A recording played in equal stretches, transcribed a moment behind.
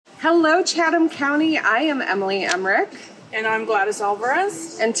Hello, Chatham County. I am Emily Emmerich. And I'm Gladys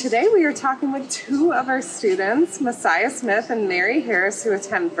Alvarez. And today we are talking with two of our students, Massiah Smith and Mary Harris, who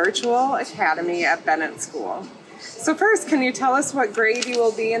attend Virtual Academy at Bennett School. So first, can you tell us what grade you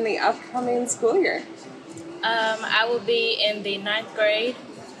will be in the upcoming school year? I will be in the 9th grade.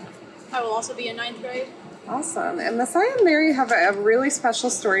 I will also be in 9th grade. Awesome. And Massiah and Mary have a really special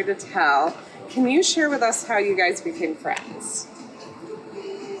story to tell. Can you share with us how you guys became friends?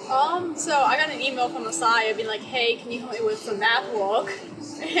 So I got an email from Massiah being like, hey, can you help me with some math work?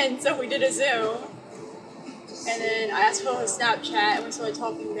 And so we did a Zoom. And then I asked for her Snapchat and we started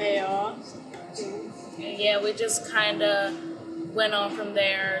talking there. Yeah, we just kind of went on from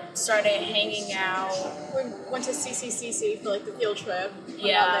there, started hanging out. We went to CCCC for like the field trip.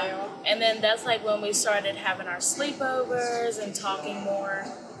 Yeah, and then that's like when we started having our sleepovers and talking more.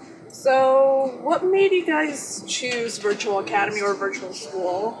 So, what made you guys choose Virtual Academy or virtual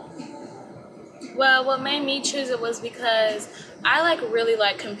school? Well, what made me choose it was because I really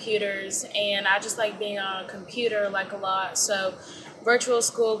like computers, and I just like being on a computer a lot. So, virtual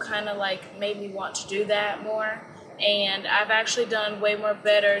school kind of made me want to do that more. And I've actually done way more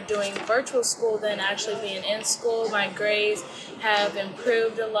better doing virtual school than actually being in school. My grades have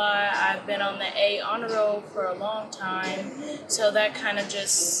improved a lot. I've been on the A honor roll for a long time, so that kind of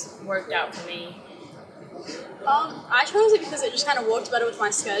just worked out for me. I chose it because it just kind of worked better with my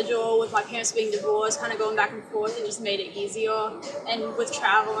schedule, with my parents being divorced, kind of going back and forth, and just made it easier. And with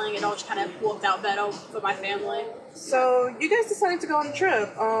traveling, it all just kind of worked out better for my family. So, you guys decided to go on a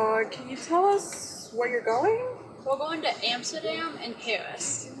trip. Can you tell us where you're going? We're going to Amsterdam and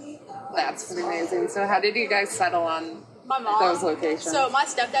Paris. That's pretty amazing. So how did you guys settle on my mom, those locations? So my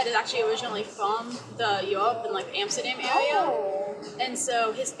stepdad is actually originally from the Europe and Amsterdam area. Oh. And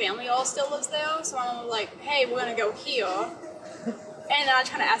so his family all still lives there. So my mom was like, hey, we're going to go here. And then I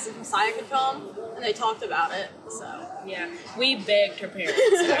kind of asked if Massiah could come, and they talked about it. So yeah, we begged her parents.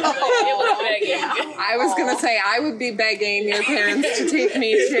 It was begging. Yeah. I was going to say, I would be begging your parents to take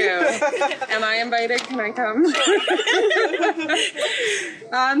me too. Am I invited? Can I come?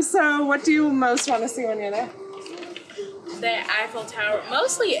 So what do you most want to see when you're there? The Eiffel Tower,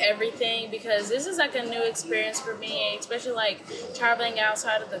 mostly everything, because this is a new experience for me, especially traveling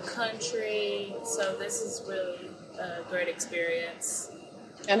outside of the country. So this is really a great experience.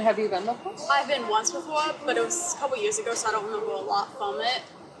 And have you been before? I've been once before, but it was a couple years ago, so I don't remember a lot from it.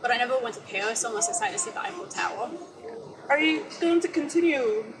 But I never went to Paris, so I'm most excited to see the Eiffel Tower. Are you going to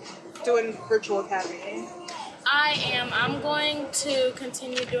continue doing Virtual Academy? I am. I'm going to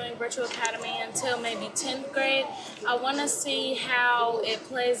continue doing Virtual Academy until maybe 10th grade. I want to see how it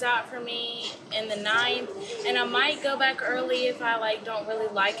plays out for me in the 9th. And I might go back early if I don't really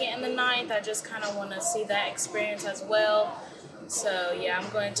like it in the 9th. I just kind of want to see that experience as well. So yeah, I'm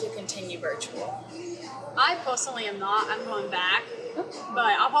going to continue virtual. I personally am not. I'm going back.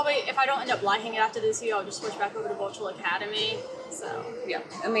 But I'll probably, if I don't end up liking it after this year, I'll just switch back over to Virtual Academy. So yeah,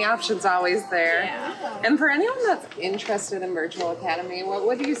 and the option's always there. Yeah. And for anyone that's interested in Virtual Academy, what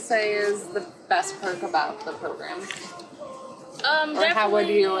would you say is the best perk about the program? Or how would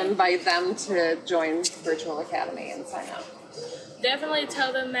you invite them to join Virtual Academy and sign up? Definitely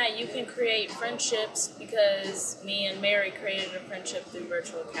tell them that you can create friendships, because me and Mary created a friendship through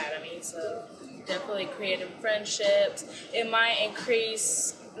Virtual Academy. So definitely creating friendships. It might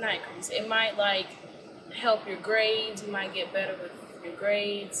it might help your grades. You might get better with your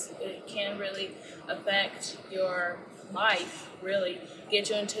grades. It can really affect your life, really. Get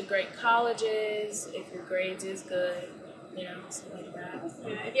you into great colleges if your grades is good. Something like that.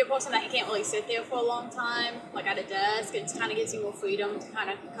 Yeah, if you're a person that can't really sit there for a long time, at a desk, it just kind of gives you more freedom to kind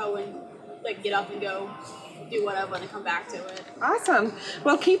of go and get up and go do whatever and then come back to it. Awesome.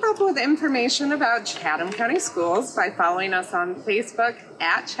 Well, keep up with information about Chatham County Schools by following us on Facebook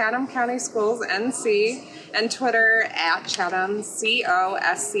at Chatham County Schools NC and Twitter at Chatham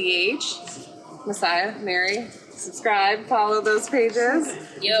COSCH. Massiah, Mary, subscribe, follow those pages.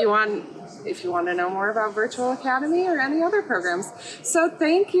 Yep. If you want to know more about Virtual Academy or any other programs. So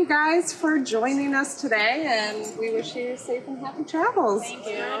thank you guys for joining us today, and we wish you safe and happy travels. Thank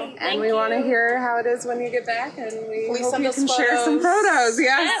you. And we want to hear how it is when you get back, and we Please hope send you us can share some photos.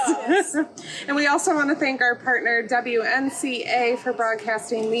 Yes. Yes. And we also want to thank our partner WNCA for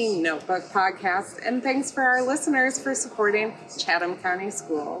broadcasting the Notebook Podcast, and thanks for our listeners for supporting Chatham County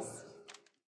Schools.